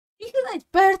egy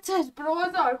perces Brawl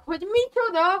Talk, hogy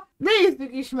micsoda?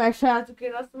 Nézzük is meg, srácok,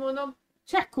 én azt mondom.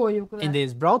 Csekkoljuk le. In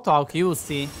this Brawl Talk, you will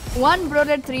see one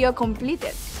brawler trio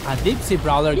completed. a Dipsy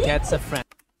brawler gets a friend.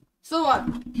 Szóval,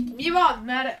 mi van?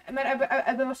 Mert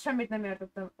ebben most semmit nem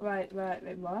értettem. Várj.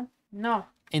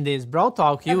 Na. In this Brawl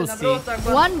Talk, you will see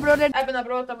One brawler. Ebben a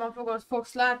Brawl Talkban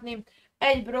fogsz látni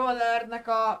egy brawlernek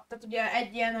tehát ugye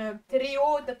egy ilyen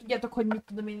trió, de tudjátok, hogy mit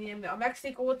tudom én, a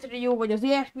Mexikó trió, vagy az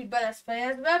ilyesmit be lesz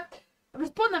fejezve.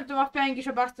 Most pont nem tudom a Feng és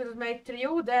a Buster az melyik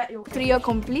trió, de jó. Trio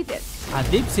completed. a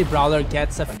Dipsy brawler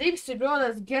gets a A Dipsy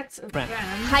Brawler gets a friend.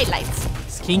 Highlights.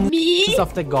 Kings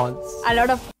of the Gods. A lot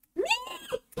of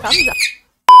thumbs up.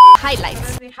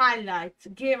 Highlights. Highlights.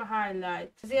 Game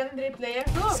highlights. Ez ilyen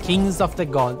replay-es dolog? Kings of the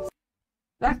Gods.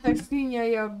 Lettek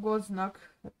színjei a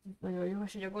godznak. Nagyon jó,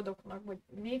 hogy a godoknak, vagy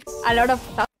mi? A lot of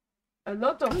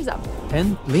thumbs up.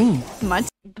 And BLING. Much.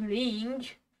 BLING.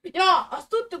 Ja, azt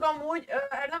tudtuk amúgy,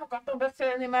 nem akartam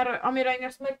beszélni, mert amire én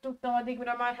ezt megtudtam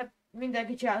addigra már, hát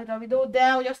mindenki csinálta a videót,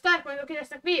 de hogy a sztárpointok ki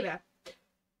lesznek véve.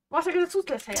 Valószínűleg ez a cucc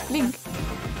lesz helyett. BLING.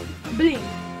 BLING.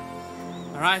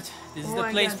 Alright, this is the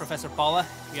place, Professor Paula.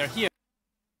 We are here.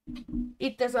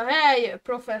 Itt ez a hely,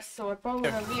 Professor Paula,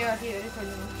 we are here. Itt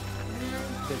vagyunk.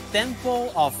 The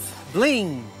Temple of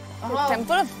BLING. Aha.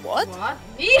 Temple of what? What?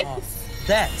 Mi? Of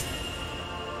Death.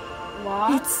 What?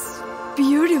 It's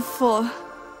beautiful.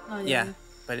 Nagyon. Yeah,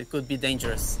 but it could be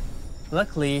dangerous.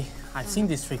 Luckily, I've seen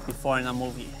this trick before in a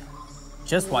movie.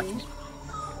 Just watch me.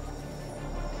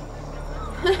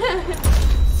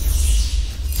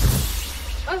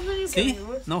 Az mondjuk See?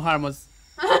 került. No harm was.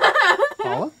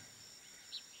 Paula?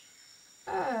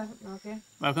 Okay.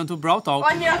 Welcome to Brawl Talk.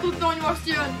 Annyira tudtam, hogy most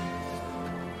jön.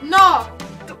 Na!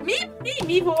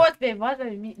 Mi volt?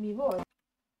 Mi volt?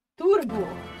 Turbo.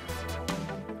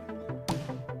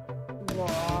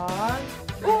 Van.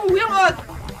 Jó volt!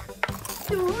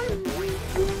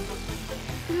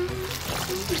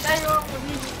 De jó,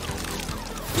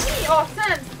 mi a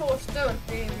szentfos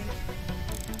történik?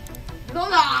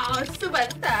 Lola,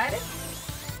 szupersztár!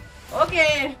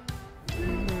 Oké.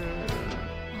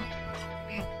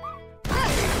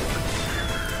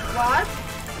 What?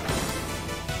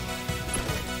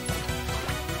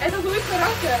 Ez az új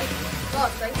karakter?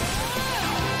 Látszak.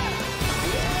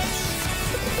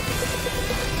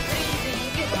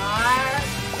 Freezing, what?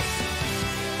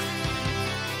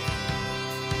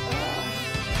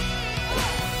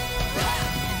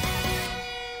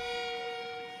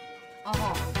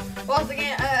 Aha. Basszak,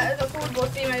 ez a Turbo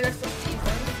címe lesz a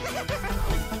season.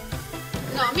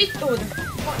 Na, mit tud?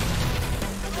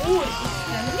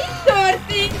 Úristen, mi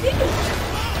történik?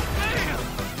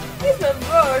 It's a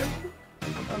bird.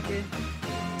 Okay.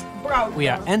 Brawl.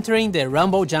 We are entering the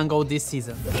Rumble Jungle this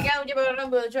season. Igen, ugye a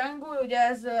Rumble Jungle, ugye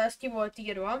ez ki volt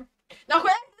írva. Na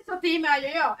akkor ez a témája,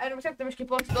 ja, erről most tettem is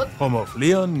kiposztot. Home of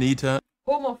Leon, Nita.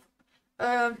 Home of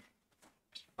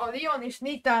a Leon és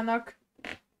Nitának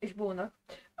és Bónak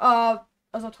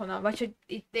az otthona, vagy hogy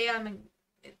itt él, meg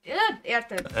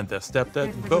érted? And their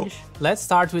stepdad, Bo. Let's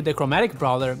start with the chromatic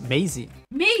brawler, Maisie.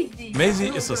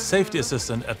 Maisie is a safety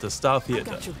assistant at the Star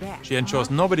Theater. She ensures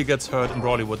nobody gets hurt in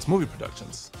Bollywood's movie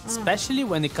productions. Especially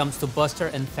when it comes to Buster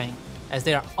and Fang, as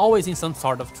they are always in some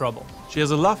sort of trouble. She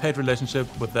has a love-hate relationship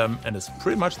with them and is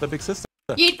pretty much their big sister.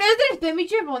 2000-es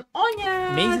damage van,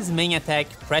 anyád! Maisie's main attack,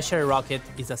 Pressure Rocket,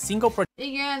 is a single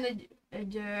Igen,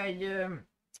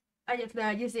 egyetlen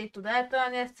egy izét tud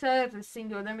eltalálni egyszer, egy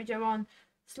single damage van.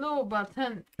 Slow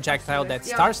button. projectile that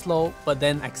starts slow but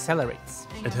then accelerates.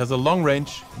 It has a long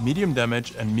range, medium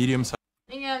damage and medium size.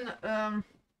 Igen,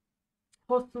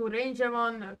 hosszú range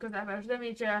van, közepes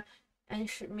damage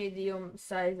és medium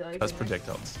size. As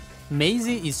projectiles.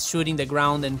 Maisie is shooting the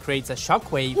ground and creates a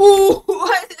shockwave.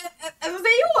 Ez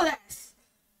azért jó lesz!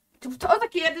 Az a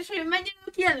kérdés, hogy mennyire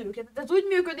löki el őket. Ez úgy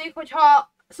működik,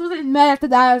 hogyha szó szerint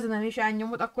melletted áll az nem is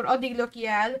elnyomod, akkor addig löki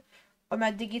el,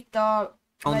 ameddig itt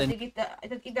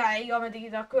idáig, ameddig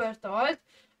itt a kör tart,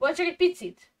 vagy csak egy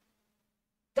picit.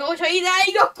 De hogyha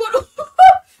idáig, akkor...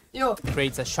 Jó.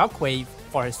 Creates a shockwave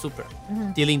for her super,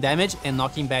 dealing damage and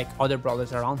knocking back other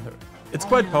brawlers around her. It's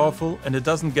quite powerful and it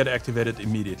doesn't get activated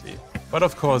immediately. But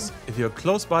of course, if you're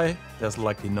close by, there's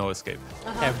likely no escape.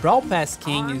 Her Brawl Pass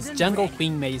king is Jungle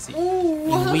Queen Maisie,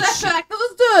 Az effekt, az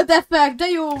a zöld effekt, de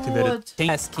jó volt.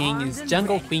 Pass king is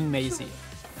Jungle Queen Maisie,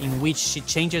 in which she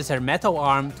changes her metal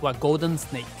arm to a golden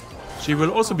snake. She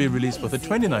will also be released with a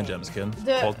 29 gem skin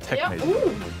called Tech Maisie.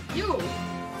 Jó.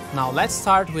 Now let's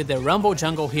start with the Rumble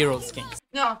Jungle Hero skins.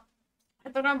 Ja,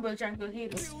 hát a Rumble Jungle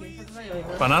Hero skin, ez nagyon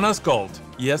jó. Banana's gold.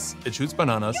 Yes, it shoots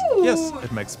bananas. Yes,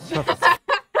 it makes perfect.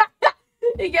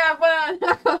 Igen,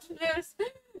 banánákat lősz,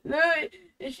 lőj,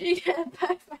 és igen,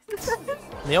 perfekt.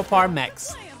 Leopard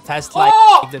Max. Test like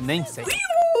the namesake.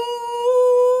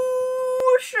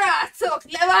 Srácok,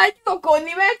 levágytok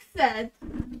Onni Maxet?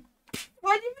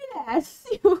 Vagy mi lesz?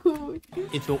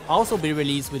 It will also be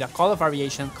released with a color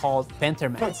variation called Panther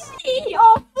Max. Mi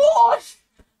a fos?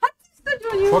 Hát ez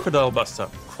nagyon jó. Crocodile Buster.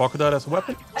 Crocodile as a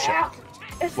weapon? Check.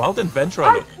 Wild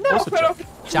Adventurer. Also check.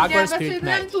 Jaguar Spirit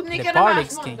Mech, the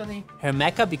Parlix King. Her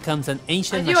mecha becomes an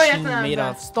ancient machine made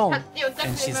of stone,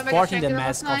 and she's sporting the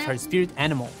mask of her spirit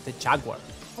animal, the Jaguar.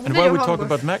 And while we talk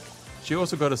about mech, she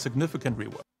also got a significant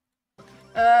rework.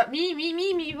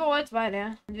 Mi volt?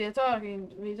 Várjál. We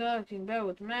talking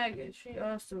about meg, és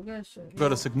azt a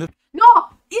Got a significant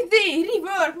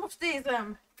rework, most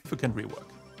nézem. rework.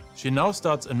 She now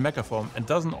starts in mecha form and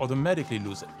doesn't automatically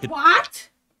lose it.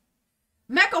 What?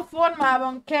 Mecha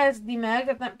formában kezdi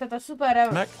meg, tehát a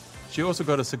szuper... Mech, she also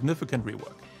got a significant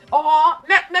rework. Aha,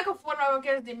 mecha formában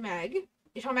kezdi meg,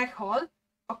 és ha meghal,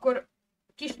 akkor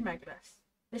kis meg lesz.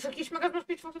 És a kis meg az most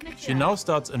mit fog tudni csinálni? She now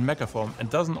starts in mecha form and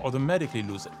doesn't automatically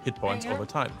lose hit points over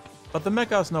time. But the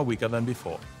mecha is now weaker than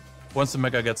before. Once the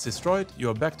mecha gets destroyed, you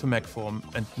are back to mech form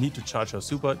and need to charge her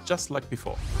super just like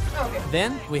before. Okay.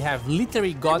 Then we have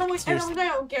literally got Ez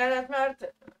nagyon kellett,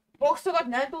 mert boxokat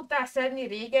nem tudtál szedni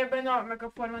régebben a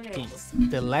mecha forma nélkül.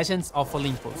 The Legends of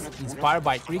Olympus, inspired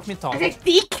by Greek mythology. Ez egy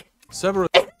tik? Several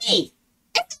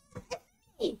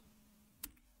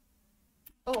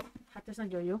Hát ez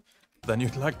nagyon jó. than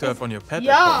you'd like to have on your pet at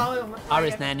Ja, home. jó, most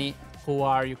Aris Nanny, who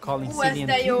are you calling silly ez and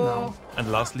de cute jó. now? And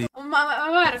lastly,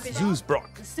 Várok ide. Zeus Brock,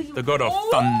 the god of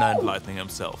thunder and lightning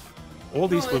himself. All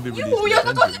these will be released Jó, in jött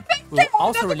a June. We'll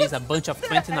also release a bunch of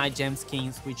 29 gem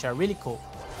skins, which are really cool.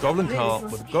 Goblin Carl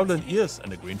with goblin ears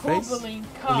and a green face.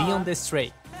 Leon the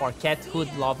Stray, for cat hood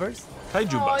lovers.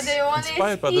 Kaiju Oh, Bus, they want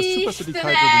inspired by the Super City Easter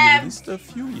um, Kaiju we egg. released a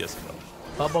few years ago.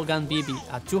 Bubblegum BB,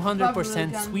 a 200%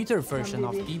 Bubblegum sweeter version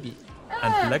of BB. BB.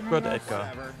 And Blackbird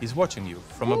Edgar, he's watching you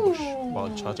from a bush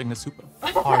while charging his super.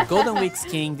 Our Golden Week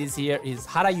skin this year is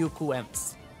Harayuku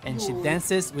Ems, and she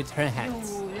dances with her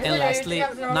hands. And lastly,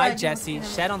 Night Jessie,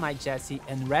 Shadow Knight Jessie,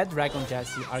 and Red Dragon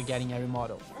Jessie are getting a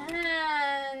remodel.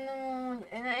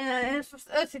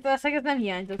 Őszinte leszek, ez nem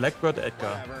hiányzott. Blackbird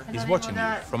Edgar, he's watching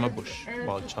you from a bush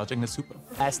while charging his super.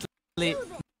 Lastly,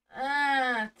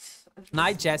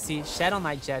 Night Jessie, Shadow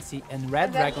Knight Jessie, and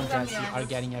Red Dragon Jessie are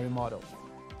getting a remodel.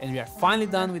 And we are finally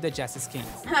done with the Jessie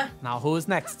skins. Now who's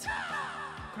next?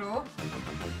 Pro.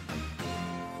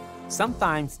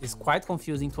 Sometimes it's quite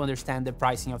confusing to understand the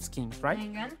pricing of skins, right?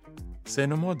 Igen. Say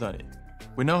no more, Danny.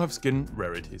 We now have skin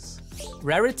rarities.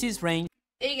 Rarities range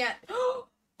Igen.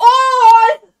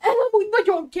 Ez amúgy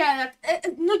nagyon kellett.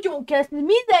 Ez nagyon kellett.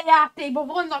 Minden játékban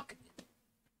vannak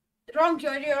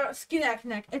rankjai a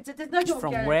skineknek. Ez nagyon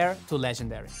from kellett. rare to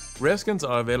legendary. Rare skins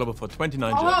are available for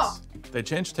 29 Aha. gems. They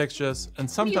change textures and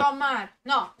Mi sometimes... van már?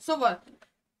 Na, szóval.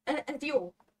 Ez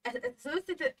jó.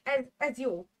 Ez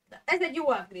jó. Ez egy jó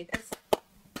upgrade. Ez...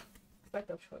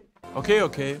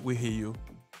 Okay, we hear you.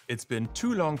 It's been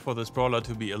too long for this brawler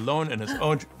to be alone in his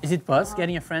own... Is it Buzz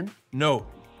getting a friend? No,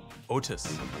 Otis.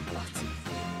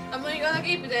 Mondjuk annak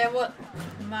épp ideje volt.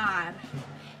 Már.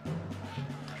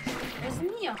 Ez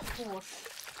mi a fos?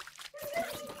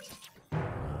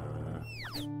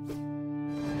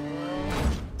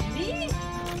 Mi?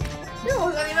 Jó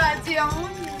az animáció.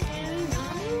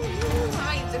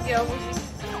 Megint tök jó a buzi.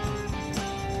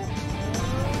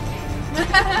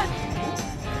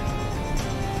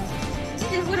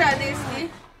 Így furán néz ki.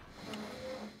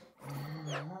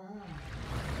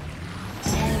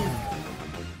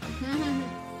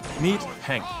 Meet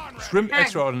Hank, shrimp Hank.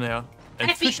 extraordinaire,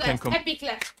 and fish can come... Epic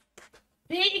lesz.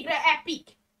 Végre epic.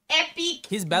 Epic.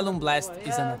 His Balloon Blast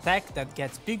is an attack that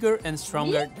gets bigger and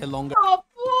stronger the longer A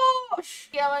fos!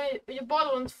 Igen, hogy a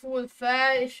ballont full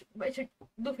fel, és a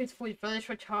dufit full fel, és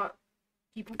hogyha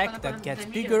attack that gets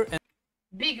bigger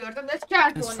de ez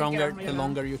and stronger the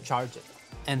longer you charge it.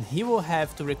 And he will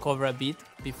have to recover a bit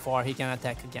before he can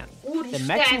attack again. The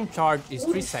maximum charge is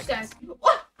 3 seconds.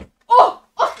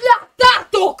 Azt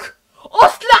láttátok!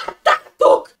 Azt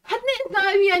láttátok! Hát nézd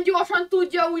már, milyen gyorsan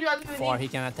tudja újra Before lőni.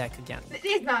 he can attack again.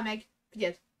 Nézd már meg!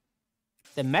 Figyeld!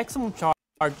 The maximum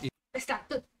charge is Ezt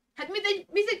láttad? Hát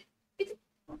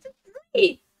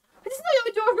ez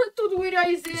nagyon gyorsan tud újra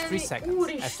 3 izélni. seconds.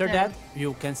 Úristen! After that,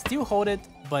 you can still hold it,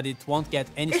 but it won't get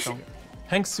any stronger.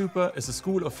 Hank's super is a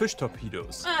school of fish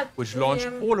torpedoes, Ah, which launch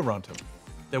damn. all around him.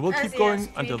 They will keep As going yes,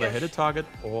 until they hit a target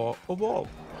or a wall.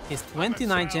 His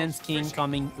 29 gem skin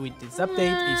coming with this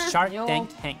update is Shark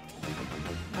Tank Hank.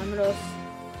 Nem rossz.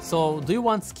 So, do you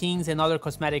want skins and other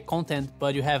cosmetic content,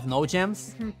 but you have no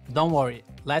gems? Don't worry,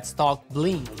 let's talk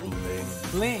BLING.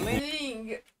 BLING.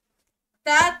 Bling.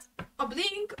 Tehát a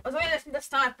Bling az olyan lesz, mint a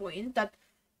Starpoint, tehát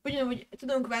ugyanúgy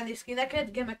tudunk venni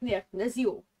skineket gemek nélkül, ez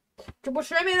jó. Csak most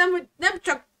remélem, hogy nem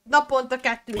csak naponta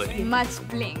 2 skin. Much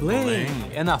bling.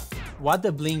 Bling! Enough. What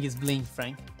the bling is bling,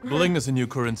 Frank? Bling is a new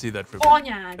currency that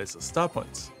Anyád! replaces star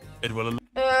points. It will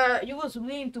Use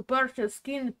bling to purchase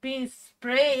skin, pins,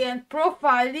 spray and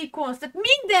profile icons, tehát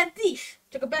mindent is!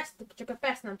 Csak a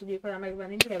best nem tudjuk vele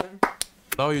megvenni, nyilván.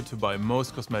 allow you to buy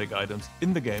most cosmetic items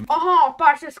in the game. Aha,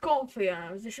 purchase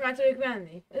confirms, és már tudjuk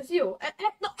venni. Ez jó.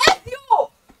 Na ez jó!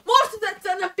 Most tud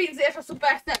egyszerűen a pénzért a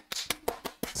szuperszet!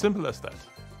 Simple as that.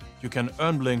 You can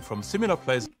earn bling from similar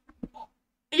places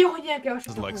Jó, hogy ilyen keveset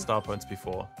like kapunk. star points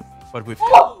before, but we've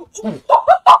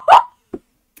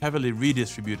heavily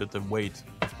redistributed the weight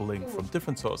of bling from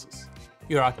different sources.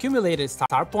 Your accumulated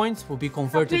star points will be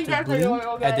converted to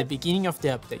bling at the beginning of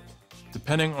the update.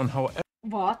 Depending on how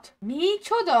What?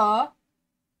 Micsoda?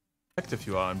 active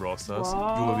you are in Brawl Stars,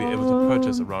 you will be able to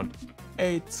purchase around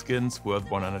 8 skins worth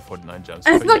 149 gems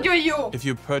Ez per year. nagyon jó! If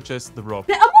you purchase the raw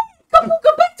De mennyit kapunk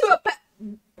a Battle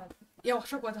Jó,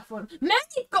 sok volt a form.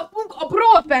 Mennyit kapunk a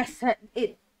Brawl Pass-hez?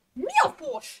 Mi a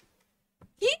fos?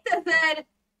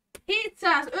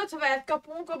 2750-et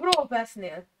kapunk a Brawl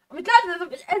Pass-nél. Amit látod,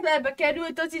 hogy 1000-be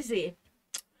került az izé.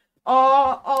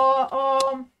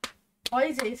 A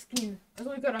izé skin. Az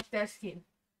új karakter skin.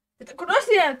 Tehát akkor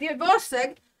azt jelenti, hogy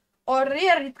valószínűleg a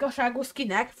rare ritkaságú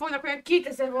skinek fognak olyan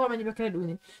 2000 valamennyibe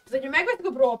kerülni. Tehát, hogyha megvettük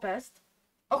a Brawl Pass-t,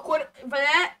 akkor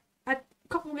vele, hát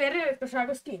kapunk egy rare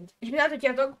ritkaságú skint. És mi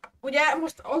láthatjátok, ugye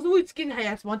most az új skin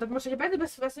helyett van, tehát most, hogyha Battle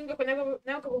Pass veszünk, akkor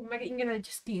nem kapunk meg ingyen egy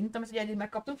skint, amit ugye eddig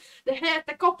megkaptunk, de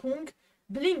helyette kapunk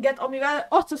blinget, amivel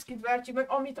azt a skint vertjük meg,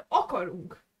 amit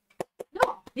akarunk.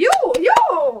 Na, jó!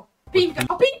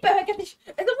 A pink packet is,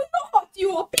 ez amúgy rohadt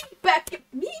jó, a pink packet,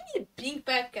 mi pink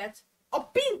packet? A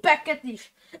pink packet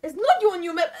is, ez nagyon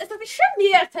jó, mert ez semmi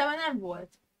értelme nem volt.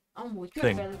 Amúgy,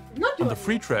 körülbelül, On nagyon the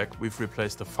free track, we've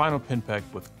replaced the final pin pack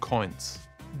with coins.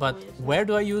 But where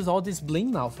do I use all this bling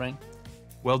now, Frank?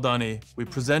 Well, Donnie, we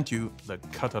present you the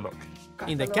catalog.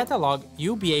 In the catalog,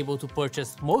 you'll be able to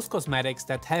purchase most cosmetics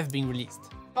that have been released.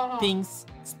 Pins,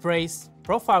 sprays,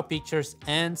 profile pictures,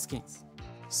 and skins.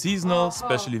 Seasonal,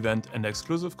 special event, and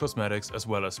exclusive cosmetics, as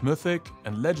well as mythic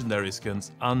and legendary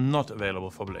skins, are not available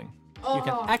for bling. You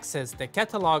can access the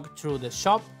catalog through the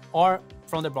shop or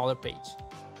from the Brawler page.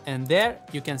 And there,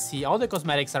 you can see all the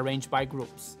cosmetics arranged by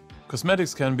groups.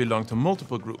 Cosmetics can belong to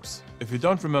multiple groups. If you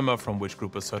don't remember from which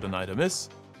group a certain item is,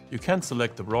 you can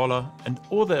select the brawler and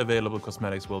all the available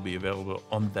cosmetics will be available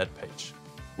on that page.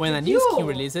 When a new skin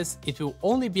releases, it will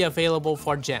only be available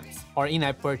for gems or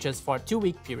in-app purchase for a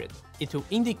 2-week period. It will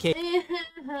indicate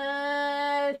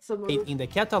in the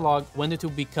catalog when it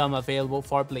will become available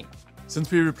for bling. Since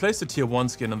we replaced the tier 1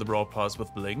 skin in the Brawl Pass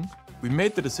with bling, we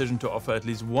made the decision to offer at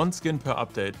least 1 skin per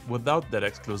update without that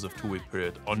exclusive 2-week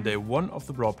period on day 1 of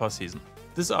the Brawl Pass season.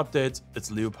 This update, it's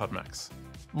Leopard Max.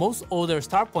 Most older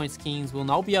Star Point skins will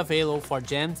now be available for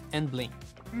gems and bling.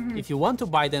 If you want to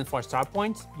buy them for Star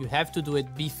Points, you have to do it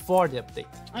before the update.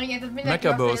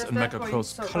 Mecha Bows and Mecha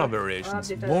Crow's color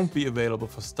variations won't be available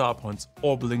for Star Points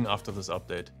or bling after this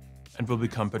update, and will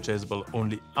become purchasable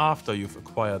only after you've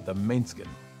acquired the main skin.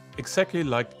 Exactly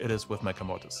like it is with Mecha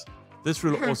Mortis. This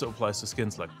rule also applies to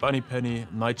skins like Bunny Penny,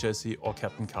 Night Jessie or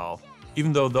Captain Carl,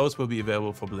 even though those will be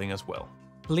available for bling as well.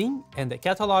 Bling and the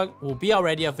catalog will be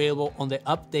already available on the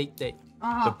update day.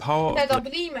 The power Tehát of a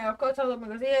bling, meg a katalog,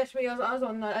 meg az ESV az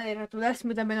azonnal elérhető lesz,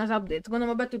 mint ebben az update. Gondolom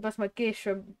a Battle Pass majd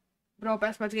később, Brawl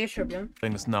Pass majd később jön.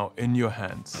 bling is now in your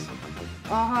hands.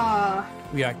 Aha.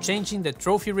 We are changing the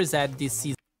trophy reset this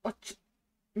season.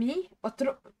 Mi?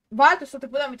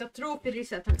 Változtatok valamit a Trophy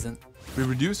Reset-en. We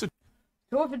reduce the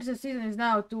Trophy Reset season is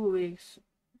now 2 weeks.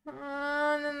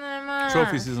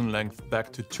 trophy season length back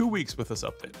to 2 weeks with this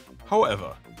update.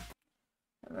 However,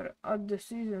 At the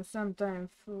season sometime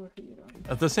for here.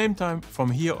 at the same time,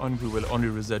 from here on we will only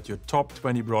reset your top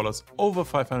 20 brawlers over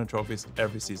 500 trophies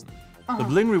every season. The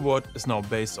bling reward is now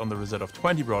based on the reset of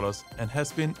 20 brawlers and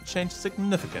has been changed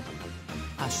significantly.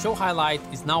 A show highlight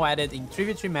is now added in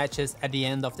 3v3 matches at the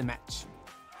end of the match.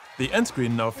 The end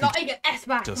screen now Na features igen, ezt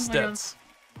vártam nagyon. stats.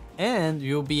 And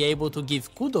you'll be able to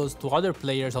give kudos to other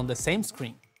players on the same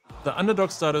screen. The underdog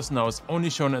status now is only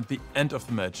shown at the end of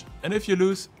the match, and if you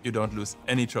lose, you don't lose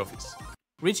any trophies.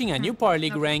 Reaching a new Power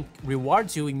League rank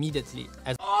rewards you immediately,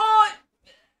 as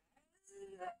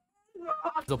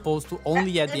opposed to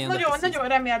only at the end of the season. Nagyon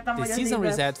reméltem, The hogy ez season így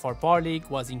lesz. reset for Power League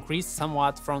was increased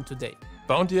somewhat from today.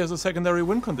 Bounty has a secondary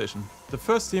win condition. The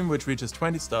first team which reaches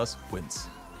 20 stars wins.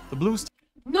 The blue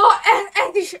Na,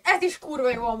 ez is kurva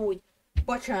jó amúgy.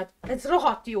 Bocsánat, ez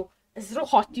rohadt jó. Ez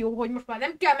rohadt jó, hogy most már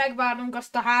nem kell megvárnunk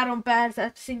azt a 3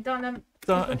 percet szinte, hanem...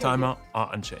 And timer are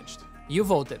unchanged. You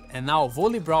voted, and now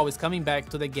Volley Brawl is coming back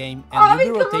to the game, and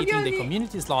we'll be rotating the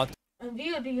community slot And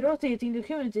we'll be rotating the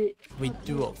community... with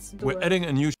duels. We're adding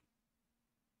a new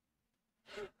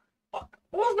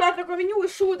Hozzátok a new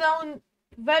showdown...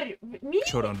 Mi?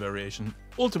 showdown variation,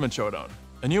 Ultimate Showdown.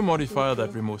 A new modifier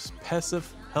that removes passive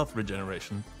health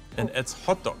regeneration and adds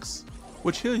hot dogs,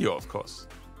 which heal you, of course.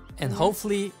 And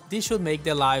hopefully, this should make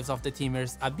the lives of the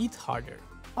teamers a bit harder.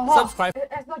 Aha, Subscribe.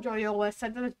 ez nagyon jó lesz,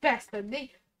 szerintem ez best tenni.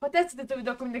 Ha tetszett a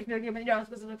videó, akkor mindenkinek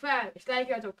iratkozzatok fel, és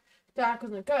lájkoljatok.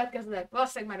 Találkozunk következőleg,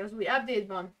 valószínűleg már az új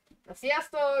update-ban. Na,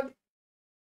 sziasztok!